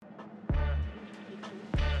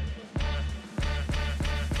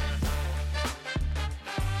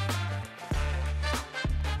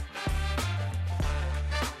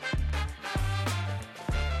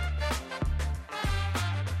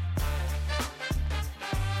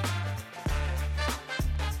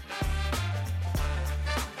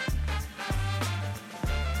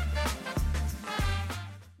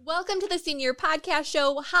Welcome to the Senior Podcast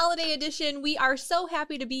Show, Holiday Edition. We are so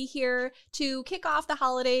happy to be here to kick off the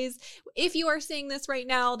holidays. If you are seeing this right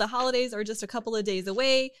now, the holidays are just a couple of days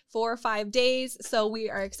away, 4 or 5 days. So we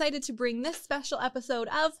are excited to bring this special episode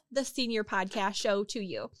of the Senior Podcast Show to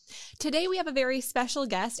you. Today we have a very special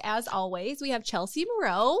guest, as always. We have Chelsea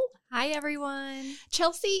Moreau. Hi, everyone.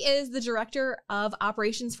 Chelsea is the director of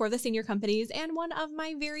operations for the senior companies and one of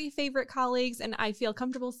my very favorite colleagues, and I feel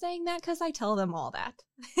comfortable saying that because I tell them all that.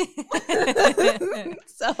 But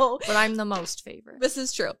I'm the most favorite. This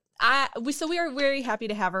is true. So we are very happy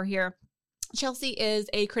to have her here. Chelsea is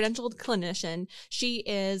a credentialed clinician. She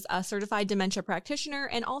is a certified dementia practitioner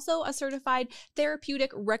and also a certified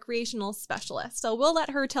therapeutic recreational specialist. So we'll let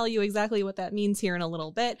her tell you exactly what that means here in a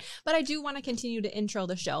little bit. But I do want to continue to intro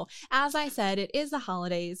the show. As I said, it is the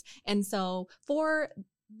holidays. And so for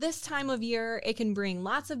this time of year, it can bring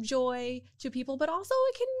lots of joy to people, but also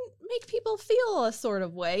it can make people feel a sort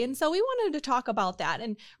of way. And so we wanted to talk about that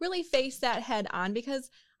and really face that head on, because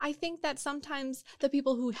I think that sometimes the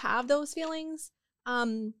people who have those feelings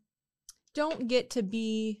don't get to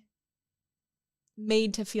be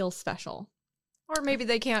made to feel special. Or maybe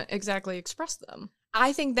they can't exactly express them.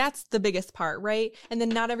 I think that's the biggest part, right? And then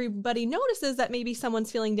not everybody notices that maybe someone's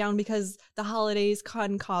feeling down because the holidays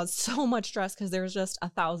can cause so much stress because there's just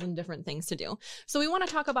 1,000 different things to do. So we want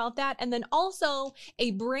to talk about that. And then also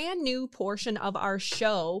a brand new portion of our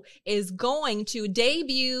show is going to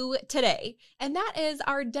debut today. And that is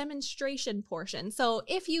our demonstration portion. So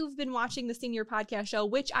if you've been watching the Senior Podcast Show,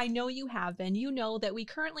 which I know you have been, you know that we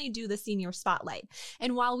currently do the Senior Spotlight.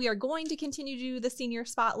 And while we are going to continue to do the Senior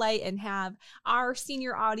Spotlight and have our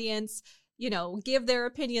senior audience, give their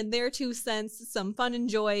opinion, their 2 cents, some fun and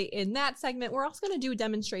joy in that segment, we're also going to do a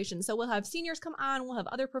demonstration. So we'll have seniors come on, we'll have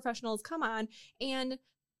other professionals come on and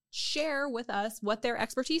share with us what their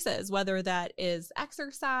expertise is, whether that is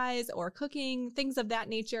exercise or cooking, things of that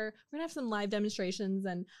nature. We're going to have some live demonstrations,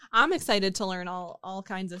 and I'm excited to learn all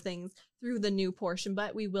kinds of things through the new portion,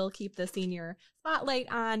 but we will keep the senior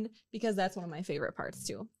spotlight on because that's one of my favorite parts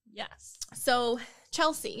too. Yes. So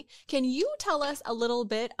Chelsea, can you tell us a little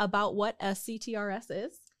bit about what a CTRS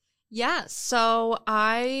is? Yes. So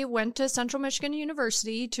I went to Central Michigan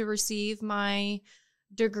University to receive my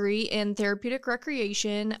degree in therapeutic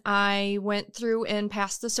recreation. I went through and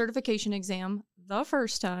passed the certification exam the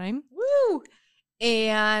first time. Woo!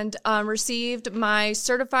 And received my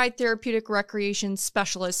certified therapeutic recreation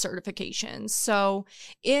specialist certification. So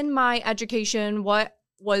in my education, what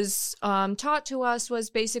was taught to us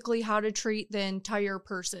was basically how to treat the entire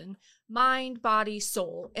person, mind, body,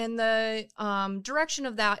 soul. And the direction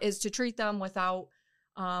of that is to treat them without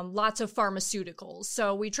lots of pharmaceuticals.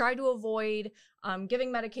 So we try to avoid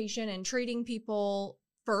giving medication and treating people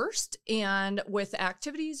first and with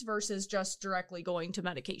activities versus just directly going to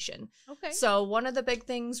medication. Okay. So one of the big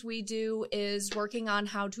things we do is working on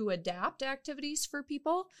how to adapt activities for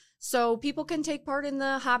people so people can take part in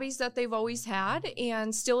the hobbies that they've always had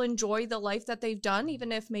and still enjoy the life that they've done,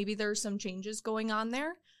 even if maybe there's some changes going on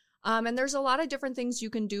there. And there's a lot of different things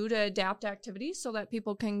you can do to adapt activities so that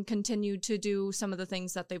people can continue to do some of the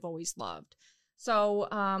things that they've always loved. So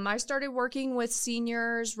I started working with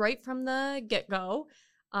seniors right from the get-go.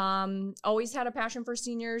 Always had a passion for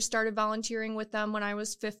seniors, started volunteering with them when I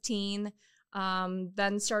was 15,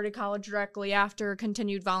 then started college directly after,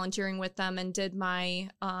 continued volunteering with them, and did my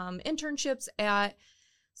internships at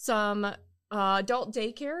some adult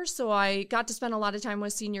daycare. So I got to spend a lot of time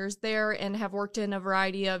with seniors there and have worked in a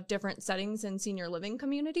variety of different settings in senior living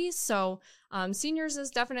communities. So seniors is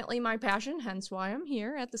definitely my passion, hence why I'm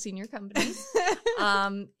here at the senior companies.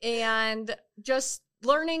 And just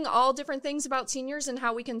learning all different things about seniors and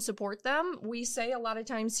how we can support them. We say a lot of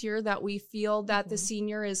times here that we feel that the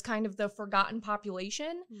senior is kind of the forgotten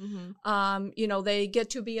population. They get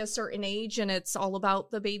to be a certain age and it's all about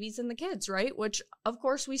the babies and the kids, right? Which of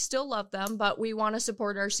course we still love them, but we want to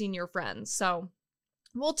support our senior friends. So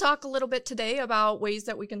we'll talk a little bit today about ways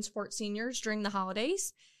that we can support seniors during the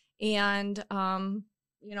holidays and,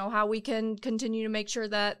 how we can continue to make sure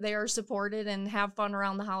that they are supported and have fun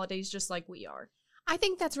around the holidays just like we are. I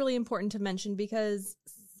think that's really important to mention because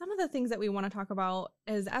some of the things that we want to talk about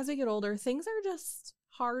is as we get older, things are just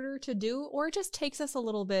harder to do, or it just takes us a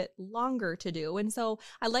little bit longer to do. And so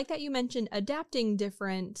I like that you mentioned adapting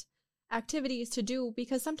different activities to do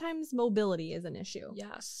because sometimes mobility is an issue.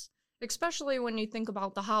 Yes. Especially when you think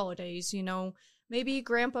about the holidays, maybe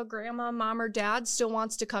grandpa, grandma, mom, or dad still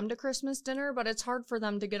wants to come to Christmas dinner, but it's hard for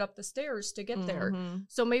them to get up the stairs to get there.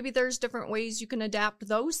 So maybe there's different ways you can adapt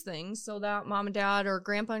those things so that mom and dad or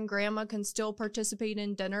grandpa and grandma can still participate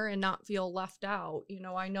in dinner and not feel left out.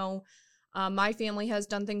 I know My family has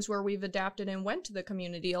done things where we've adapted and went to the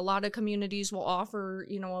community. A lot of communities will offer,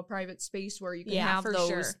 a private space where you can have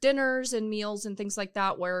those dinners and meals and things like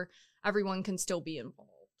that where everyone can still be involved.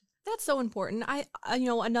 That's so important.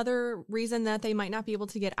 Another reason that they might not be able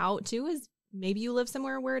to get out too is maybe you live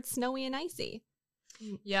somewhere where it's snowy and icy.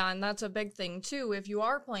 Yeah, and that's a big thing too. If you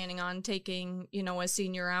are planning on taking, a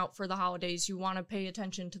senior out for the holidays, you want to pay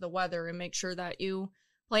attention to the weather and make sure that you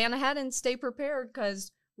plan ahead and stay prepared,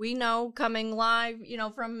 because we know coming live,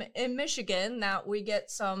 from in Michigan, that we get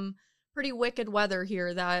some pretty wicked weather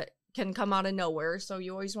here that can come out of nowhere. So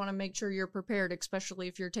you always want to make sure you're prepared, especially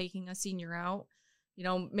if you're taking a senior out.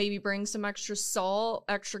 Maybe bring some extra salt,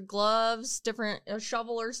 extra gloves, a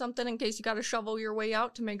shovel or something in case you got to shovel your way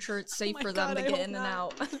out to make sure it's safe for them to get in and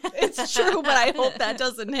out. It's true, but I hope that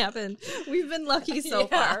doesn't happen. We've been lucky so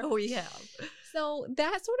far. We have. So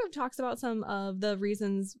that sort of talks about some of the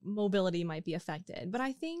reasons mobility might be affected. But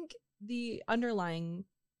I think the underlying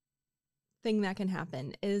thing that can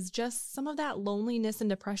happen is just some of that loneliness and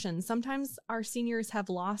depression. Sometimes our seniors have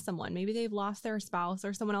lost someone. Maybe they've lost their spouse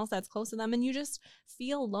or someone else that's close to them, and you just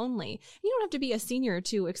feel lonely. You don't have to be a senior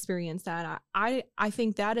to experience that. I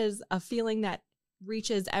think that is a feeling that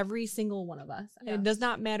reaches every single one of us. Yes. It does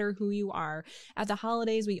not matter who you are. At the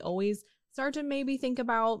holidays, we always start to maybe think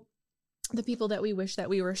about the people that we wish that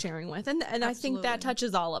we were sharing with. And I think that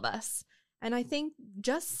touches all of us. And I think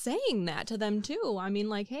just saying that to them too. I mean,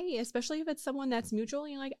 like, hey, especially if it's someone that's mutual,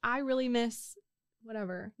 you're like, I really miss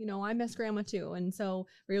whatever, I miss grandma too. And so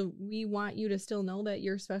we want you to still know that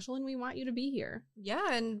you're special and we want you to be here.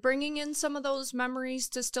 Yeah. And bringing in some of those memories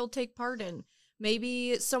to still take part in.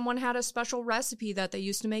 Maybe someone had a special recipe that they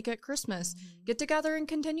used to make at Christmas. Mm-hmm. Get together and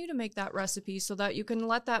continue to make that recipe so that you can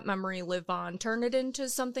let that memory live on, turn it into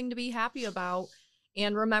something to be happy about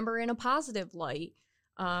and remember in a positive light.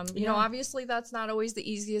 Obviously that's not always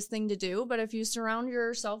the easiest thing to do, but if you surround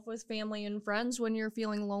yourself with family and friends when you're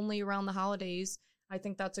feeling lonely around the holidays, I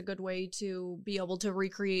think that's a good way to be able to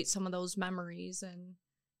recreate some of those memories and,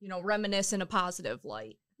 reminisce in a positive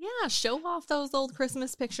light. Yeah, show off those old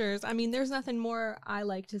Christmas pictures. I mean, there's nothing more I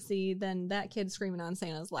like to see than that kid screaming on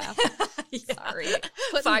Santa's lap. Sorry.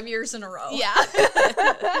 5 years in a row. Yeah.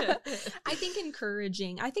 I think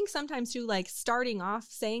encouraging. I think sometimes too, like starting off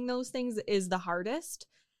saying those things is the hardest.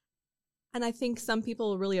 And I think some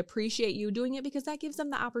people really appreciate you doing it because that gives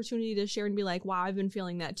them the opportunity to share and be like, wow, I've been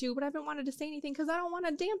feeling that too, but I haven't wanted to say anything because I don't want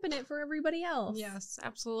to dampen it for everybody else. Yes,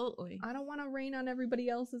 absolutely. I don't want to rain on everybody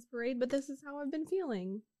else's parade, but this is how I've been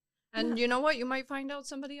feeling. And you know what? You might find out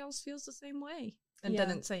somebody else feels the same way and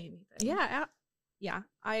didn't say anything. Yeah,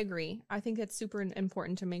 I agree. I think it's super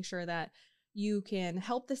important to make sure that you can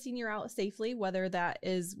help the senior out safely, whether that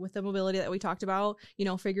is with the mobility that we talked about,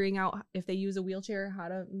 figuring out if they use a wheelchair, how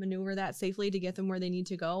to maneuver that safely to get them where they need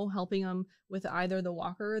to go, helping them with either the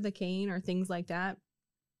walker or the cane or things like that,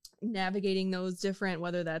 navigating those different,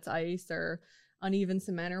 whether that's ice or uneven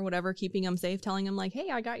cement or whatever, keeping them safe, telling them like, hey,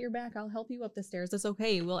 I got your back. I'll help you up the stairs. It's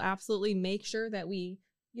okay. We'll absolutely make sure that we,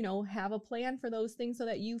 have a plan for those things so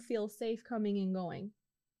that you feel safe coming and going.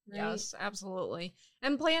 Right? Yes, absolutely.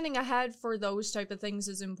 And planning ahead for those type of things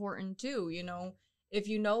is important too. If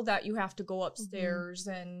you know that you have to go upstairs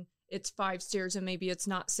and it's 5 stairs and maybe it's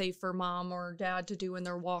not safe for mom or dad to do in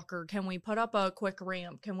their walker, can we put up a quick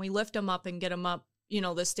ramp? Can we lift them up and get them up,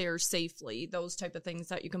 the stairs safely? Those type of things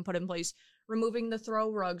that you can put in place. Removing the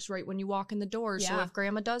throw rugs right when you walk in the door. Yeah. So if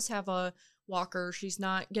grandma does have a walker, she's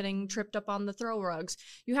not getting tripped up on the throw rugs.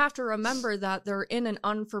 You have to remember that they're in an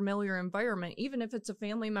unfamiliar environment. Even if it's a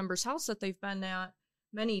family member's house that they've been at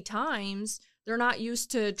many times, they're not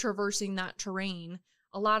used to traversing that terrain.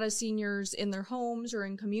 A lot of seniors in their homes or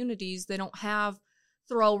in communities, they don't have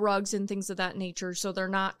throw rugs and things of that nature, so they're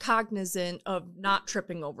not cognizant of not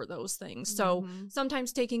tripping over those things. So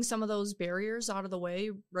sometimes taking some of those barriers out of the way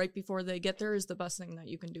right before they get there is the best thing that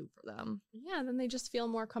you can do for them. Yeah, then they just feel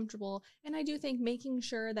more comfortable. And I do think making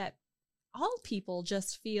sure that all people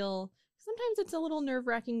just feel, sometimes it's a little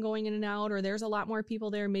nerve-wracking going in and out, or there's a lot more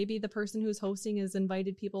people there. Maybe the person who's hosting has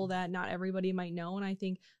invited people that not everybody might know. And I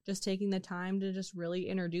think just taking the time to just really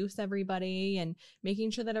introduce everybody and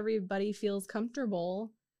making sure that everybody feels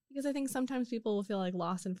comfortable, because I think sometimes people will feel like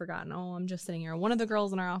lost and forgotten. Oh, I'm just sitting here. One of the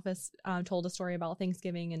girls in our office told a story about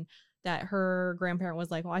Thanksgiving and that her grandparent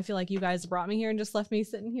was like, well, I feel like you guys brought me here and just left me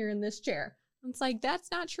sitting here in this chair. It's like,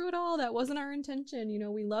 that's not true at all. That wasn't our intention.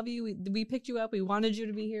 We love you. We picked you up. We wanted you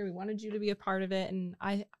to be here. We wanted you to be a part of it. And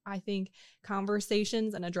I think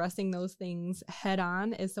conversations and addressing those things head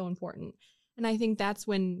on is so important. And I think that's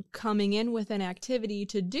when coming in with an activity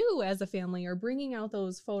to do as a family, or bringing out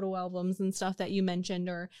those photo albums and stuff that you mentioned,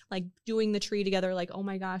 or like doing the tree together, like, oh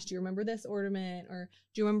my gosh, do you remember this ornament? Or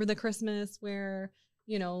do you remember the Christmas where,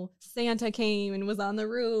 you know, Santa came and was on the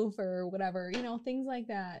roof or whatever, you know, things like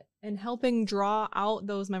that. And helping draw out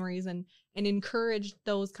those memories and encourage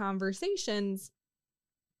those conversations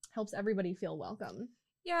helps everybody feel welcome.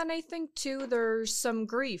 Yeah, and I think, too, there's some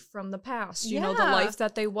grief from the past. You know, the life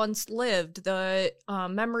that they once lived, the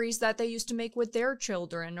memories that they used to make with their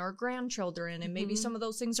children or grandchildren, and maybe some of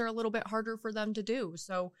those things are a little bit harder for them to do.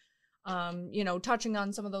 So, you know, touching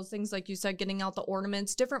on some of those things, like you said, getting out the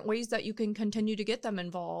ornaments, different ways that you can continue to get them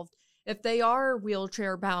involved. If they are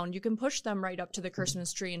wheelchair bound, you can push them right up to the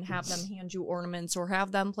Christmas tree and have them hand you ornaments or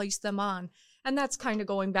have them place them on. And that's kind of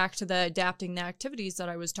going back to the adapting the activities that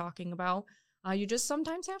I was talking about. You just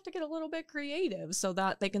sometimes have to get a little bit creative so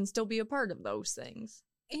that they can still be a part of those things.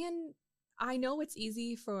 And I know it's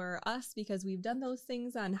easy for us because we've done those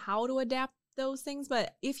things on how to adapt those things.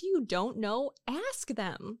 But if you don't know, ask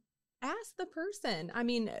them. Ask the person. I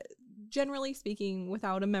mean, generally speaking,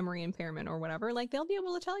 without a memory impairment or whatever, like they'll be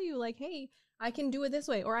able to tell you like, hey, I can do it this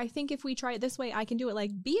way. Or I think if we try it this way, I can do it.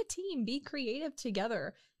 Like, be a team, be creative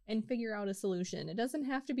together and figure out a solution. It doesn't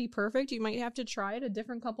have to be perfect. You might have to try it a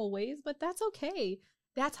different couple ways, but that's okay.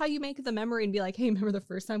 That's how you make the memory and be like, hey, remember the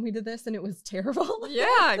first time we did this and it was terrible?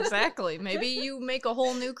 Yeah, exactly. Maybe you make a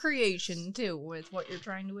whole new creation too with what you're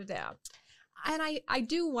trying to adapt. And I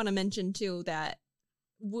do want to mention too that,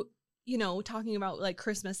 you know, talking about like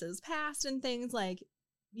Christmases past and things like,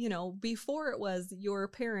 you know, before it was your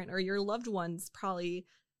parent or your loved ones probably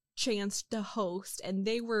chance to host and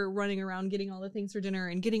they were running around getting all the things for dinner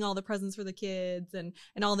and getting all the presents for the kids and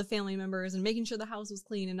all the family members and making sure the house was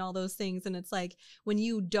clean and all those things. And it's like when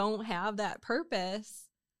you don't have that purpose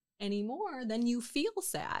anymore, then you feel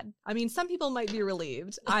sad. I mean, some people might be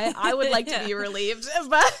relieved. I would like to be relieved,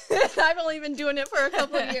 but I've only been doing it for a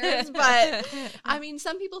couple of years. But I mean,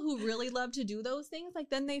 some people who really love to do those things,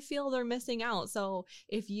 like then they feel they're missing out. So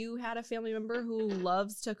if you had a family member who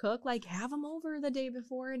loves to cook, like have them over the day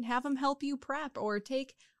before and have them help you prep, or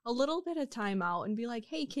take a little bit of time out and be like,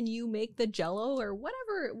 hey, can you make the Jell-O or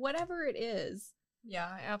whatever it is?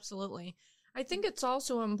 Yeah, absolutely. I think it's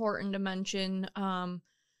also important to mention,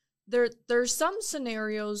 there's some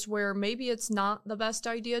scenarios where maybe it's not the best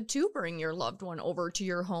idea to bring your loved one over to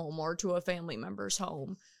your home or to a family member's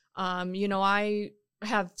home. You know, I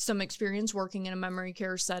have some experience working in a memory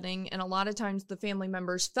care setting, and a lot of times the family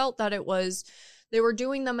members felt that they were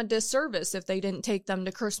doing them a disservice if they didn't take them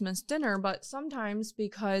to Christmas dinner, but sometimes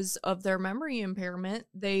because of their memory impairment,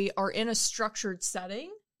 they are in a structured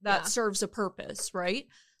setting that serves a purpose, right?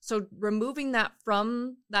 So removing that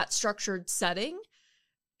from that structured setting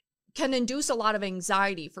can induce a lot of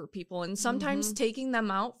anxiety for people. And sometimes taking them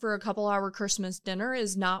out for a couple-hour Christmas dinner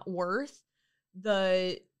is not worth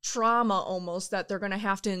the trauma almost that they're going to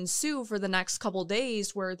have to ensue for the next couple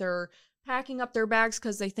days, where they're packing up their bags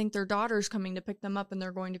because they think their daughter's coming to pick them up and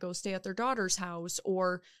they're going to go stay at their daughter's house,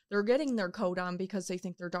 or they're getting their coat on because they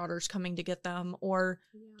think their daughter's coming to get them, or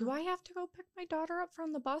do I have to go pick my daughter up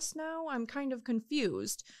from the bus now? I'm kind of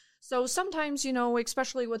confused. So sometimes, you know,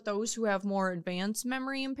 especially with those who have more advanced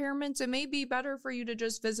memory impairments, it may be better for you to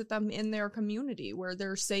just visit them in their community where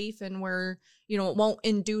they're safe and where, you know, it won't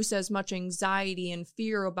induce as much anxiety and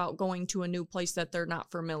fear about going to a new place that they're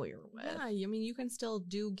not familiar with. Yeah, I mean, you can still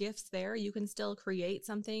do gifts there. You can still create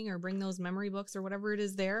something or bring those memory books or whatever it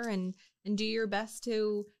is there and do your best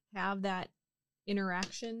to have that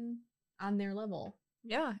interaction on their level.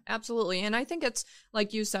 Yeah, absolutely. And I think it's,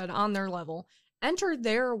 like you said, on their level. Enter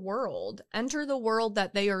their world. Enter the world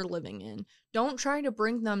that they are living in. Don't try to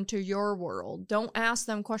bring them to your world. Don't ask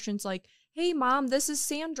them questions like, hey, Mom, this is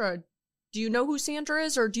Sandra. Do you know who Sandra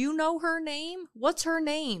is? Or do you know her name? What's her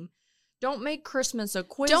name? Don't make Christmas a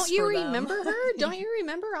quiz. Don't you for them. remember her? Don't you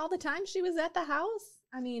remember all the time she was at the house?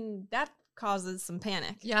 I mean, that causes some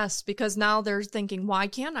panic. Yes, because now they're thinking, why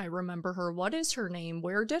can't I remember her? What is her name?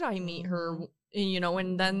 Where did I meet her? You know,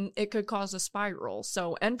 and then it could cause a spiral.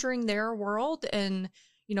 So entering their world and,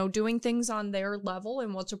 you know, doing things on their level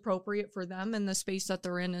and what's appropriate for them and the space that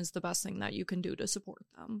they're in is the best thing that you can do to support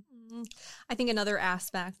them. I think another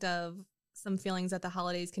aspect of some feelings that the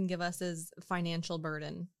holidays can give us is financial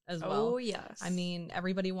burden as well. Oh, yes. I mean,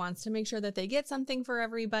 everybody wants to make sure that they get something for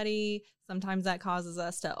everybody. Sometimes that causes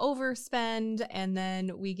us to overspend, and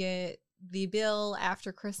then we get the bill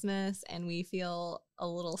after Christmas and we feel a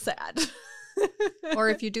little sad. Or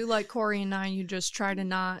if you do like Corey and I, you just try to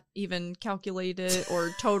not even calculate it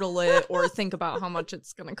or total it or think about how much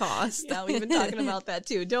it's going to cost. Yeah, we've been talking about that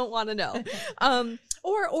too. Don't want to know.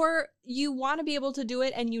 Or you want to be able to do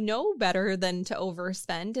it and you know better than to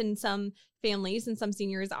overspend. And some families and some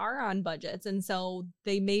seniors are on budgets. And so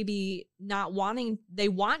they may be not wanting, they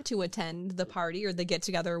want to attend the party or the get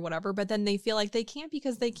together or whatever, but then they feel like they can't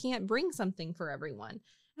because they can't bring something for everyone.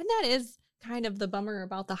 And that is kind of the bummer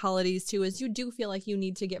about the holidays too, is you do feel like you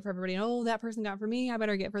need to get for everybody. Oh, that person got for me, I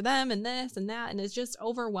better get for them and this and that. And it's just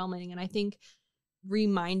overwhelming. And I think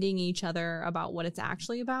reminding each other about what it's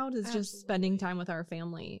actually about is just spending time with our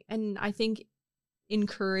family. And I think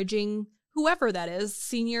encouraging whoever that is,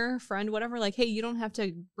 senior, friend, whatever, like, hey, you don't have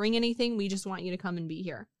to bring anything. We just want you to come and be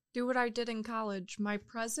here. Do what I did in college. My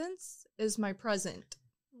presence is my present.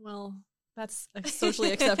 Well, that's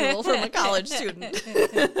socially acceptable from a college student,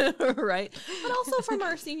 right? But also from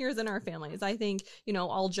our seniors and our families. I think,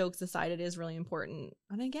 all jokes aside, it is really important.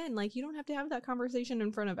 And again, like, you don't have to have that conversation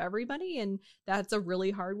in front of everybody. And that's a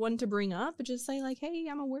really hard one to bring up. But just say like, hey,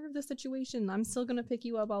 I'm aware of the situation. I'm still going to pick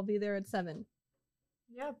you up. I'll be there at 7.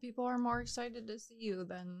 Yeah, people are more excited to see you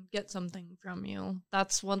than get something from you.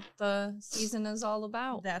 That's what the season is all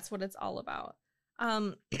about. That's what it's all about.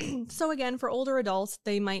 So again, for older adults,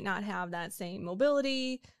 they might not have that same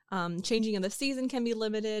mobility. Changing of the season can be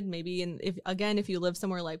limited. Maybe if you live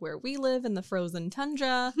somewhere like where we live in the frozen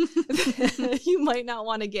tundra, you might not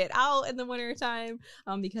want to get out in the wintertime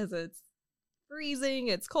because it's freezing,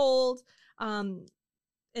 it's cold.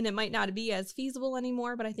 And it might not be as feasible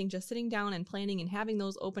anymore, but I think just sitting down and planning and having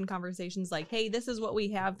those open conversations like, hey, this is what we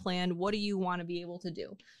have planned. What do you want to be able to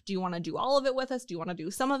do? Do you want to do all of it with us? Do you want to do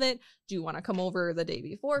some of it? Do you want to come over the day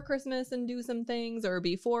before Christmas and do some things, or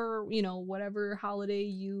before, whatever holiday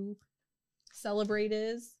you celebrate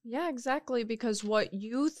is? Yeah, exactly. Because what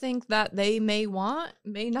you think that they may want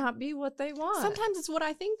may not be what they want. Sometimes it's what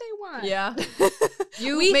I think they want. Yeah.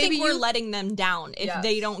 We think we're letting them down if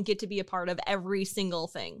they don't get to be a part of every single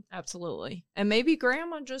thing. Absolutely. And maybe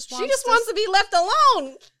grandma just wants to be left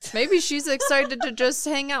alone. Maybe she's excited to just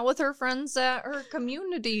hang out with her friends at her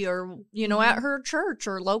community or, at her church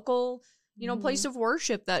or local, place of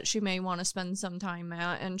worship that she may want to spend some time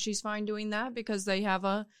at. And she's fine doing that because they have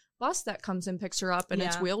a bus that comes and picks her up and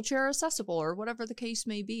it's wheelchair accessible or whatever the case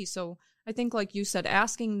may be. So I think, like you said,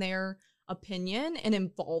 asking their opinion and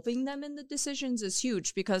involving them in the decisions is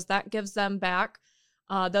huge because that gives them back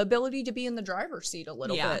the ability to be in the driver's seat a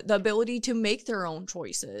little bit, the ability to make their own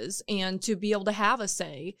choices and to be able to have a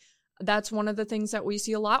say. That's one of the things that we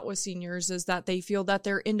see a lot with seniors is that they feel that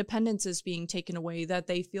their independence is being taken away, that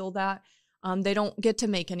they feel that they don't get to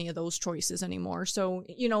make any of those choices anymore. So,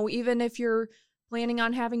 even if you're planning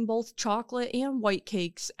on having both chocolate and white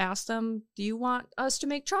cakes, ask them, do you want us to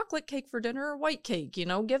make chocolate cake for dinner or white cake?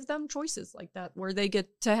 Give them choices like that where they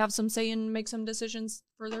get to have some say and make some decisions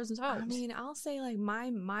for themselves. I mean, I'll say like my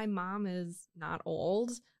mom is not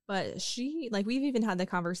old, but she, like, we've even had the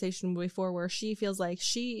conversation before where she feels like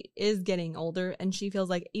she is getting older and she feels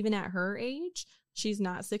like even at her age, she's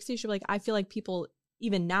not 60. She'll be like, I feel like people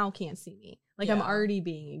even now can't see me. Like, I'm already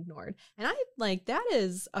being ignored. And I like, that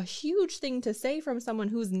is a huge thing to say from someone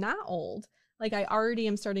who's not old. Like, I already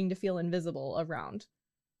am starting to feel invisible around.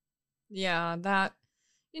 Yeah, that,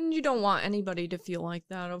 and you don't want anybody to feel like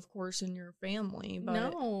that, of course, in your family. But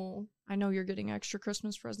no. I know you're getting extra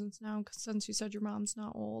Christmas presents now since you said your mom's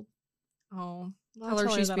not old. Oh, tell her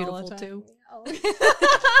she's beautiful too.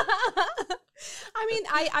 I mean,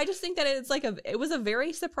 I just think that it was a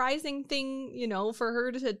very surprising thing, for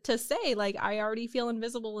her to say, like, I already feel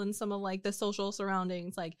invisible in some of like the social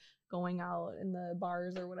surroundings, like going out in the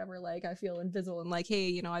bars or whatever, like I feel invisible and like,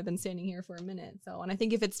 hey, I've been standing here for a minute. So, and I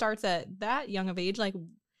think if it starts at that young of age, like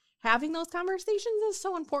having those conversations is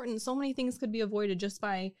so important. So many things could be avoided just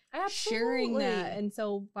by sharing that. And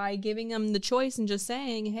so by giving them the choice and just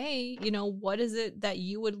saying, hey, what is it that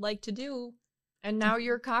you would like to do? And now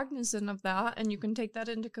you're cognizant of that, and you can take that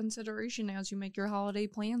into consideration as you make your holiday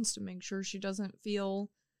plans to make sure she doesn't feel,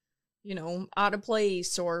 out of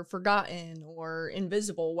place or forgotten or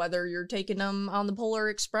invisible, whether you're taking them on the Polar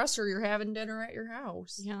Express or you're having dinner at your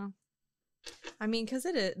house. Yeah. I mean, because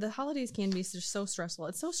the holidays can be just so stressful.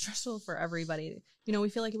 It's so stressful for everybody. We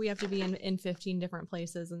feel like we have to be in 15 different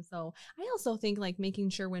places. And so I also think like making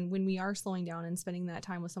sure when we are slowing down and spending that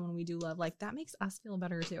time with someone we do love, like that makes us feel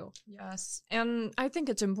better too. Yes. And I think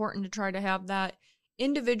it's important to try to have that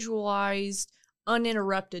individualized,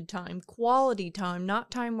 uninterrupted time, quality time, not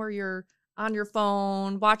time where you're on your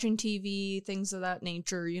phone, watching TV, things of that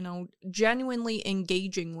nature, genuinely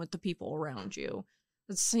engaging with the people around you.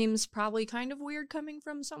 It seems probably kind of weird coming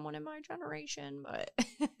from someone in my generation, but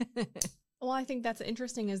Well, I think that's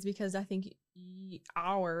interesting is because I think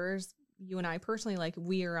you and I personally, like,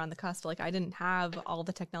 we are on the cusp. Like, I didn't have all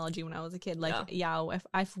the technology when I was a kid. Like,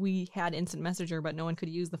 if we had instant messenger, but no one could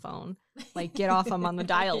use the phone, like, get off them on the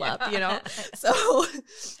dial-up, you know? So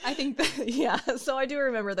I think that, so I do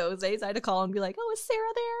remember those days. I had to call and be like, oh, is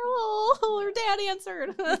Sarah there? Oh, her dad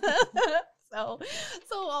answered. So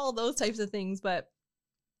all those types of things. But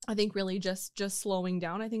I think really just slowing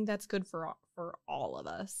down, I think that's good for all of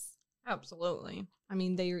us. Absolutely. I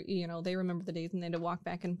mean, they remember the days when they had to walk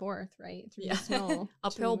back and forth, right? Through the snow.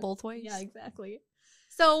 Uphill both ways. Yeah, exactly.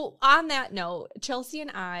 So on that note, Chelsea and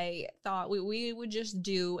I thought we would just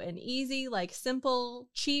do an easy, like, simple,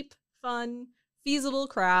 cheap, fun, feasible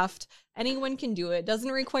craft. Anyone can do it.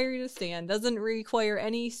 Doesn't require you to stand. Doesn't require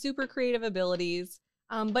any super creative abilities.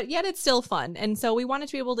 But yet it's still fun. And so we wanted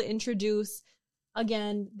to be able to introduce,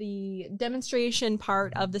 again, the demonstration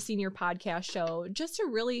part of the senior podcast show, just to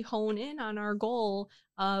really hone in on our goal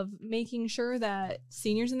of making sure that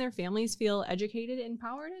seniors and their families feel educated,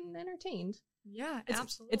 empowered, and entertained. Yeah,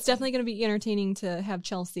 absolutely. It's definitely going to be entertaining to have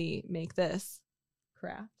Chelsea make this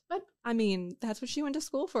craft. But, I mean, that's what she went to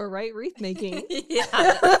school for, right? Wreath making. Yeah.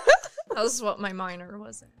 That was what my minor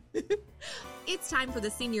was in. It's time for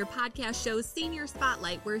the Senior Podcast Show Senior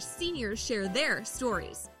Spotlight, where seniors share their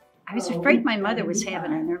stories. I was afraid my mother was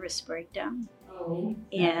having a nervous breakdown,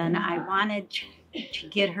 and I wanted to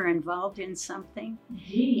get her involved in something.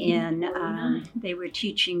 And they were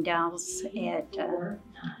teaching dolls at the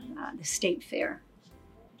state fair.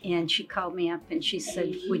 And she called me up and she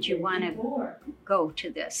said, would you want to go to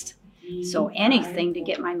this? So anything to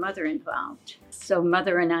get my mother involved. So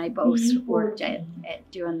Mother and I both worked at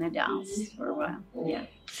doing the dolls for a while. Yeah.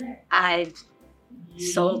 I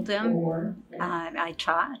sold them. I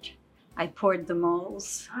taught. I poured the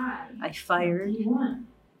molds. I fired.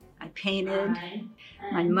 I painted.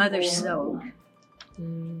 My mother sewed.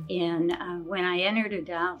 And when I entered a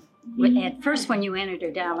doll, at first when you entered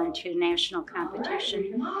a doll into national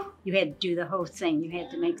competition, you had to do the whole thing. You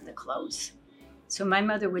had to make the clothes. So my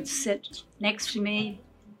mother would sit next to me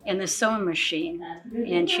in the sewing machine,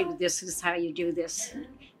 and this is how you do this,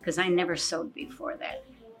 because I never sewed before that.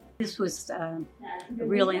 This was a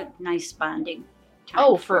really nice bonding time.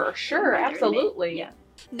 Oh, for sure. Absolutely. Yeah.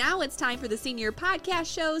 Now it's time for the Senior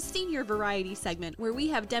Podcast Show's Senior Variety segment, where we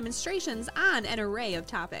have demonstrations on an array of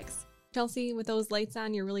topics. Chelsea, with those lights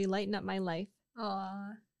on, you're really lighting up my life.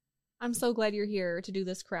 Aww. I'm so glad you're here to do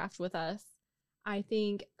this craft with us. I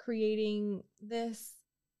think creating this,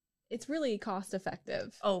 it's really cost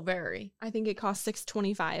effective. Oh, very. I think it costs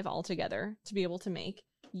 $625 altogether to be able to make.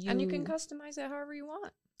 And you can customize it however you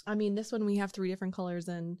want. I mean, this one we have 3 different colors,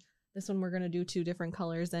 and this one we're going to do 2 different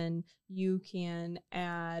colors, and you can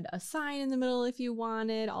add a sign in the middle if you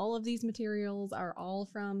wanted. All of these materials are all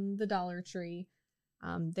from the Dollar Tree.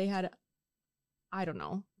 They had, I don't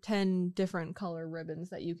know, 10 different color ribbons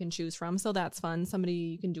that you can choose from. So that's fun.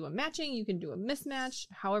 You can do a matching, you can do a mismatch,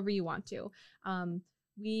 however you want to.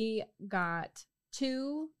 We got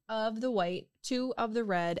 2 of the white, 2 of the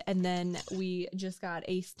red, and then we just got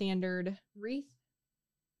a standard wreath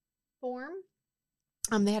form.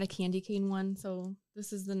 They had a candy cane one, so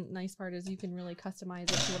this is the nice part, is you can really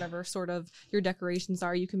customize it to whatever sort of your decorations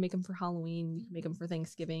are. You can make them for Halloween, you can make them for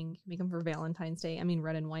Thanksgiving, you can make them for Valentine's Day. I mean,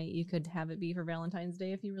 red and white, you could have it be for Valentine's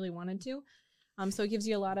Day if you really wanted to. So it gives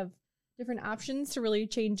you a lot of different options to really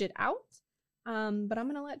change it out. But I'm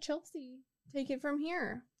going to let Chelsea take it from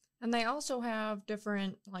here. And they also have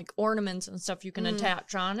different, like, ornaments and stuff you can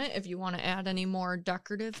attach on it if you want to add any more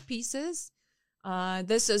decorative pieces.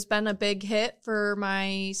 This has been a big hit for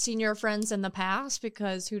my senior friends in the past,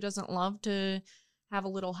 because who doesn't love to have a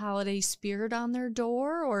little holiday spirit on their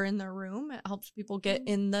door or in their room? It helps people get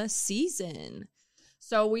in the season.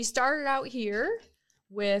 So we started out here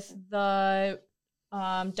with the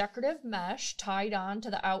decorative mesh tied on to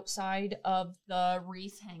the outside of the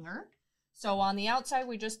wreath hanger. So on the outside,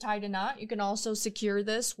 we just tied a knot. You can also secure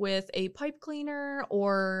this with a pipe cleaner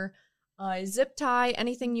or zip tie.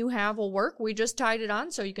 Anything you have will work. We just tied it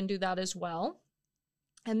on, so you can do that as well.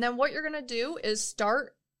 And then what you're going to do is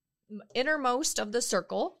start innermost of the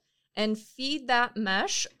circle and feed that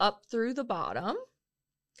mesh up through the bottom.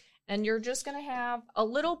 And you're just going to have a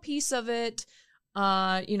little piece of it,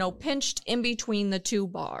 pinched in between the 2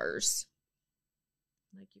 bars,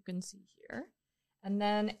 like you can see here. And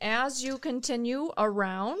then as you continue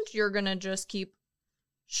around, you're going to just keep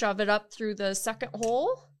shove it up through the second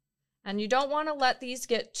hole. And you don't want to let these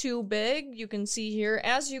get too big. You can see here,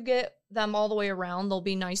 as you get them all the way around, they'll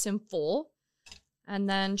be nice and full. and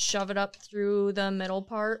then shove it up through the middle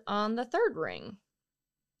part on the third ring.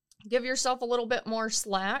 Give yourself a little bit more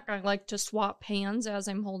slack. I like to swap hands as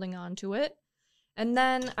I'm holding on to it. And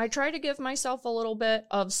then I try to give myself a little bit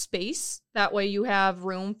of space. That way you have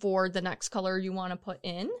room for the next color you want to put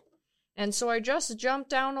in. And so I just jump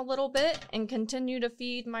down a little bit and continue to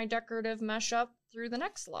feed my decorative mesh up through the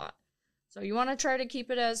next slot. So you want to try to keep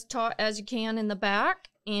it as taut as you can in the back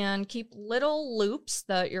and keep little loops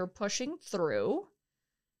that you're pushing through.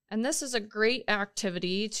 And this is a great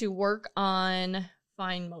activity to work on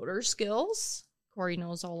fine motor skills. Corey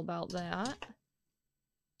knows all about that.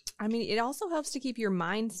 I mean, it also helps to keep your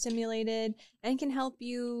mind stimulated and can help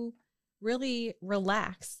you really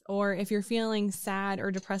relax. Or if you're feeling sad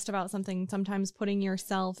or depressed about something, sometimes putting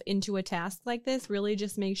yourself into a task like this really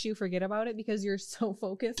just makes you forget about it because you're so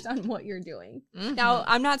focused on what you're doing. Mm-hmm. Now,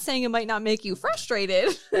 I'm not saying it might not make you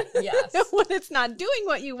frustrated yes, when it's not doing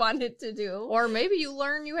what you want it to do. Or maybe you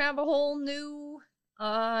learn you have a whole new,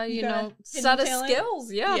 set of skills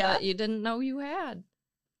that you didn't know you had.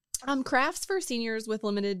 Crafts for seniors with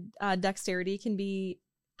limited dexterity can be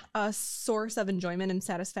a source of enjoyment and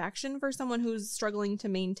satisfaction for someone who's struggling to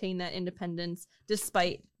maintain that independence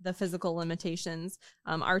despite the physical limitations.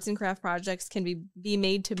 Arts and craft projects can be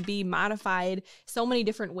made to be modified so many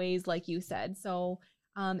different ways, like you said. So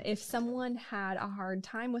if someone had a hard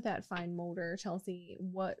time with that fine motor, Chelsea,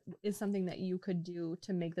 what is something that you could do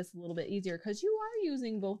to make this a little bit easier? Because you are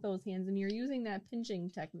using both those hands and you're using that pinching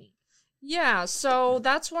technique. Yeah, so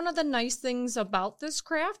that's one of the nice things about this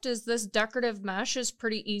craft is this decorative mesh is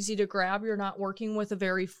pretty easy to grab. You're not working with a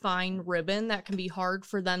very fine ribbon that can be hard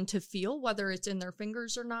for them to feel, whether it's in their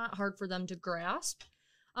fingers or not, hard for them to grasp.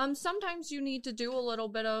 Sometimes you need to do a little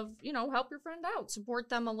bit of, help your friend out, support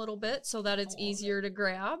them a little bit so that it's easier to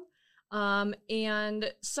grab.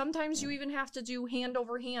 And sometimes you even have to do hand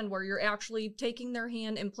over hand where you're actually taking their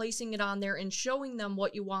hand and placing it on there and showing them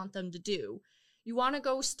what you want them to do. You want to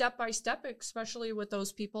go step by step, especially with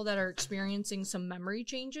those people that are experiencing some memory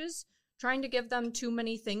changes. Trying to give them too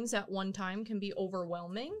many things at one time can be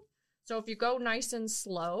overwhelming. So if you go nice and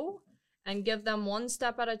slow and give them one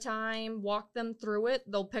step at a time, walk them through it,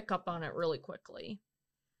 they'll pick up on it really quickly.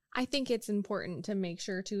 I think it's important to make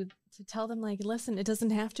sure to tell them, like, listen, it doesn't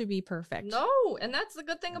have to be perfect. No, and that's the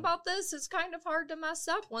good thing about this. It's kind of hard to mess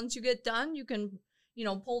up. Once you get done, you can,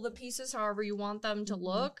 pull the pieces however you want them to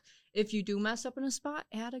look. If you do mess up in a spot,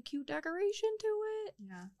 add a cute decoration to it.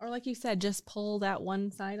 Yeah. Or like you said, just pull that one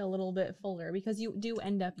side a little bit fuller because you do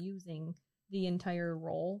end up using the entire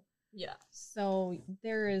roll. Yeah. So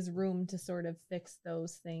there is room to sort of fix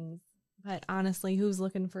those things. But honestly, who's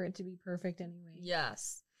looking for it to be perfect anyway?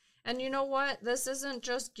 Yes. And you know what? This isn't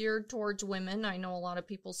just geared towards women. I know a lot of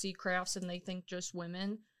people see crafts and they think just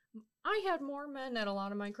women. I had more men at a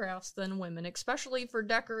lot of my crafts than women, especially for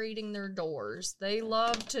decorating their doors. They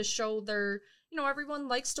love to show their, everyone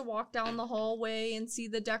likes to walk down the hallway and see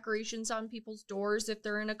the decorations on people's doors if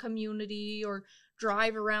they're in a community, or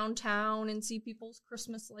drive around town and see people's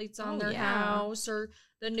Christmas lights on their house or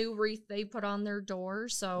the new wreath they put on their door.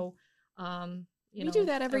 So, we do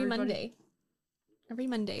that every Monday. Every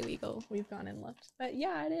Monday we've gone and looked. But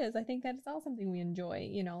yeah, it is. I think that's all something we enjoy,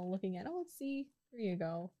 looking at. Oh, see, there you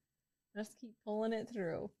go. Just keep pulling it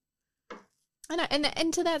through.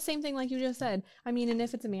 And to that same thing, like you just said, I mean, and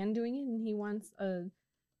if it's a man doing it and he wants a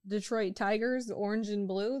Detroit Tigers orange and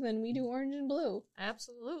blue, then we do orange and blue.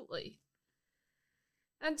 Absolutely.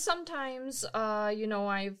 And sometimes,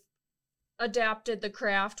 I've adapted the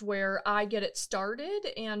craft where I get it started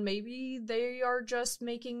and maybe they are just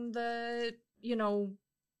making the,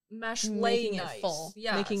 mesh lay nice. It full.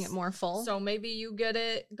 Yes. Making it more full. So maybe you get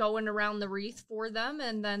it going around the wreath for them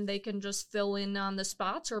and then they can just fill in on the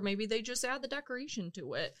spots, or maybe they just add the decoration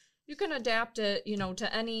to it. You can adapt it,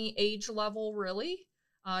 to any age level, really.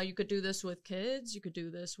 You could do this with kids. You could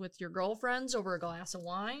do this with your girlfriends over a glass of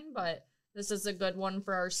wine, but this is a good one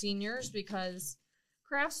for our seniors because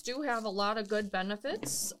crafts do have a lot of good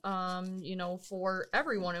benefits, for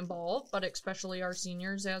everyone involved, but especially our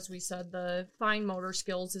seniors. As we said, the fine motor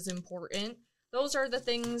skills is important. Those are the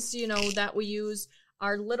things, that we use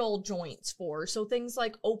our little joints for. So things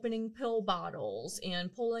like opening pill bottles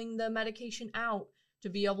and pulling the medication out to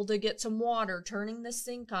be able to get some water, turning the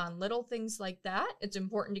sink on, little things like that. It's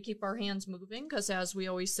important to keep our hands moving because, as we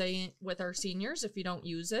always say with our seniors, if you don't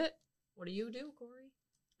use it, what do, Corey?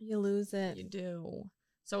 You lose it. You do.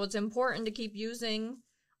 So it's important to keep using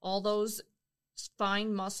all those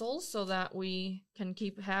fine muscles so that we can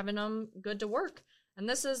keep having them good to work. And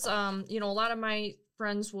this is, a lot of my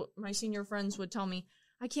friends, my senior friends would tell me,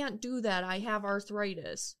 I can't do that. I have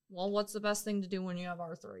arthritis. Well, what's the best thing to do when you have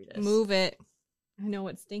arthritis? Move it. I know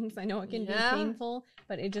it stinks. I know it can be painful,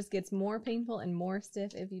 but it just gets more painful and more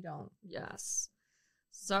stiff if you don't. Yes.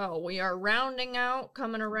 So we are rounding out,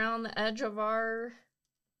 coming around the edge of our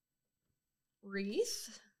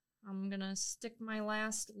wreath. I'm going to stick my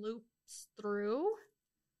last loops through.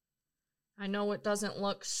 I know it doesn't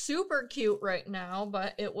look super cute right now,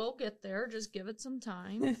 but it will get there. Just give it some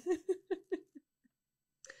time.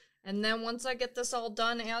 And then once I get this all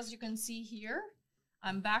done, as you can see here,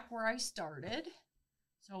 I'm back where I started.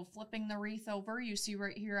 So flipping the wreath over, you see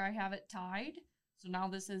right here I have it tied. So now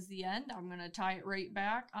this is the end. I'm going to tie it right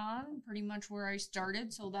back on pretty much where I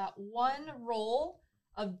started. So that one roll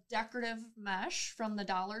of decorative mesh from the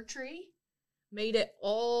Dollar Tree made it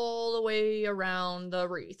all the way around the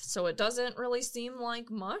wreath. So it doesn't really seem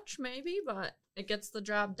like much maybe, but it gets the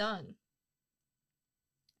job done.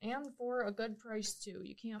 And for a good price too.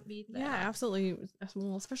 You can't beat that. Yeah, absolutely.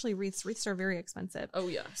 Well, especially wreaths. Wreaths are very expensive. Oh,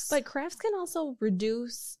 yes. But crafts can also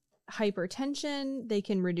reduce hypertension. They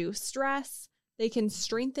can reduce stress. They can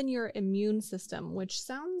strengthen your immune system, which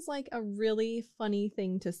sounds like a really funny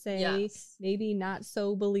thing to say. Yes. Maybe not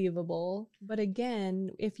so believable. But again,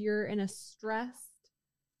 if you're in a stressed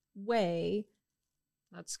way,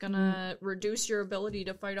 that's going to reduce your ability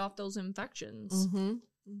to fight off those infections.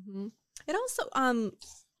 It also,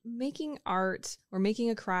 making art or making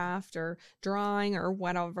a craft or drawing or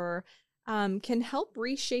whatever can help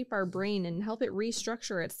reshape our brain and help it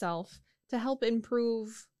restructure itself to help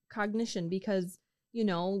improve cognition because, you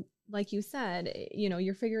know, like you said, you know,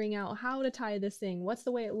 you're figuring out how to tie this thing. What's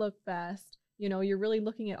the way it looked best? You know, you're really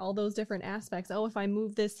looking at all those different aspects. Oh, if I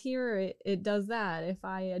move this here, it does that. If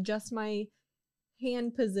I adjust my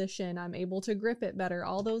hand position, I'm able to grip it better.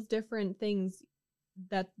 All those different things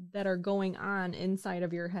that are going on inside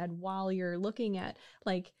of your head while you're looking at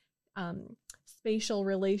like spatial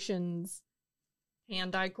relations,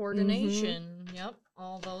 hand-eye coordination. Yep,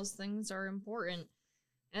 all those things are important.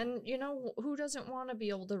 And you know, who doesn't want to be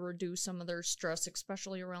able to reduce some of their stress,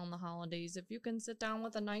 especially around the holidays? If you can sit down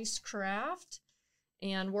with a nice craft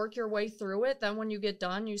and work your way through it, then when you get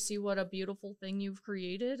done, you see what a beautiful thing you've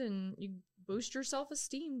created and you boost your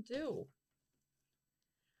self-esteem too.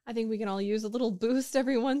 I think we can all use a little boost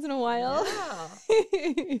every once in a while.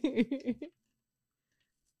 Yeah.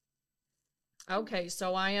 Okay,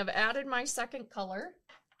 so I have added my second color.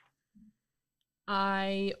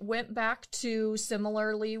 I went back to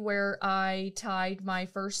similarly where I tied my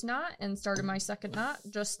first knot and started my second knot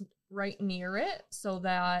just right near it so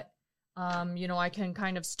that, you know, I can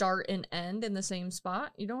kind of start and end in the same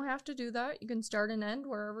spot. You don't have to do that. You can start and end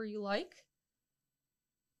wherever you like.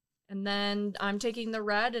 And then I'm taking the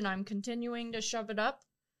red and I'm continuing to shove it up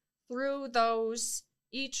through those,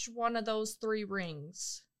 each one of those 3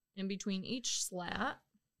 rings in between each slat.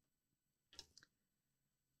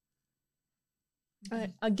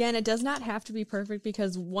 Again, it does not have to be perfect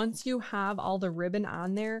because once you have all the ribbon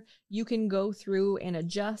on there, you can go through and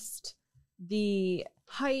adjust the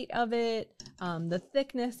height of it, the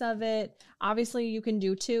thickness of it. Obviously you can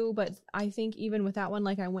do 2, but I think even with that one,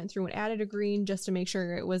 like I went through and added a green just to make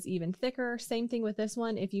sure it was even thicker. Same thing with this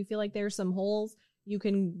one. If you feel like there's some holes, you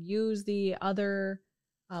can use the other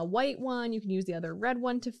white one. You can use the other red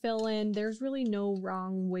one to fill in. There's really no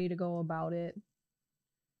wrong way to go about it.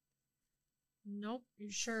 Nope,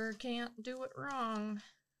 you sure can't do it wrong.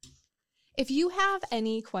 If you have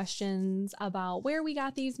any questions about where we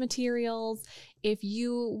got these materials, if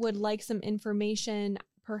you would like some information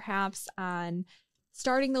perhaps on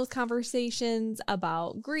starting those conversations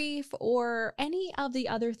about grief or any of the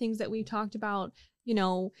other things that we talked about, you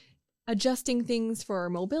know, adjusting things for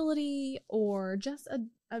mobility or just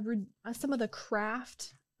some of the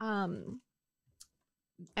craft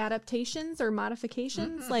adaptations or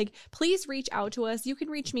modifications, like please reach out to us. You can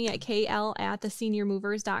reach me at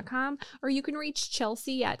kl@theseniormovers.com or you can reach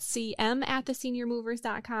Chelsea at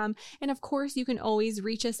cm@theseniormovers.com. And of course, you can always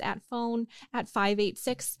reach us at phone at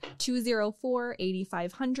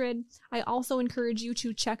 586-204-8500. I also encourage you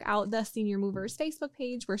to check out the Senior Movers Facebook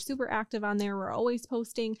page. We're super active on there. We're always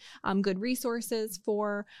posting good resources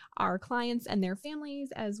for our clients and their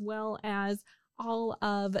families, as well as all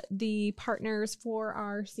of the partners for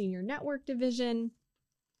our senior network division.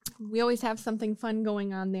 We always have something fun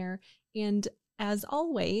going on there. And as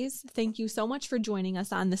always, thank you so much for joining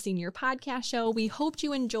us on the Senior Podcast Show. We hope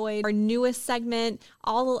you enjoyed our newest segment,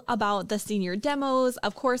 all about the senior demos.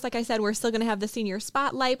 Of course, like I said, we're still going to have the senior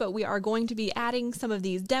spotlight, but we are going to be adding some of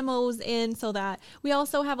these demos in so that we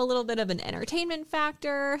also have a little bit of an entertainment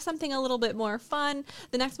factor, something a little bit more fun.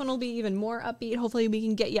 The next one will be even more upbeat. Hopefully we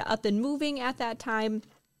can get you up and moving at that time.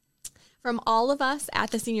 From all of us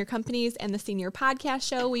at the Senior Companies and the Senior Podcast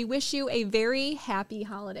Show, we wish you a very happy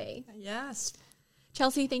holiday. Yes.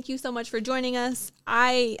 Chelsea, thank you so much for joining us.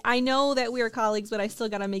 I know that we are colleagues, but I still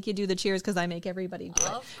got to make you do the cheers because I make everybody do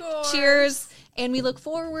it. Of course. Cheers. And we look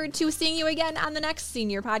forward to seeing you again on the next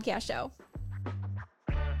Senior Podcast Show.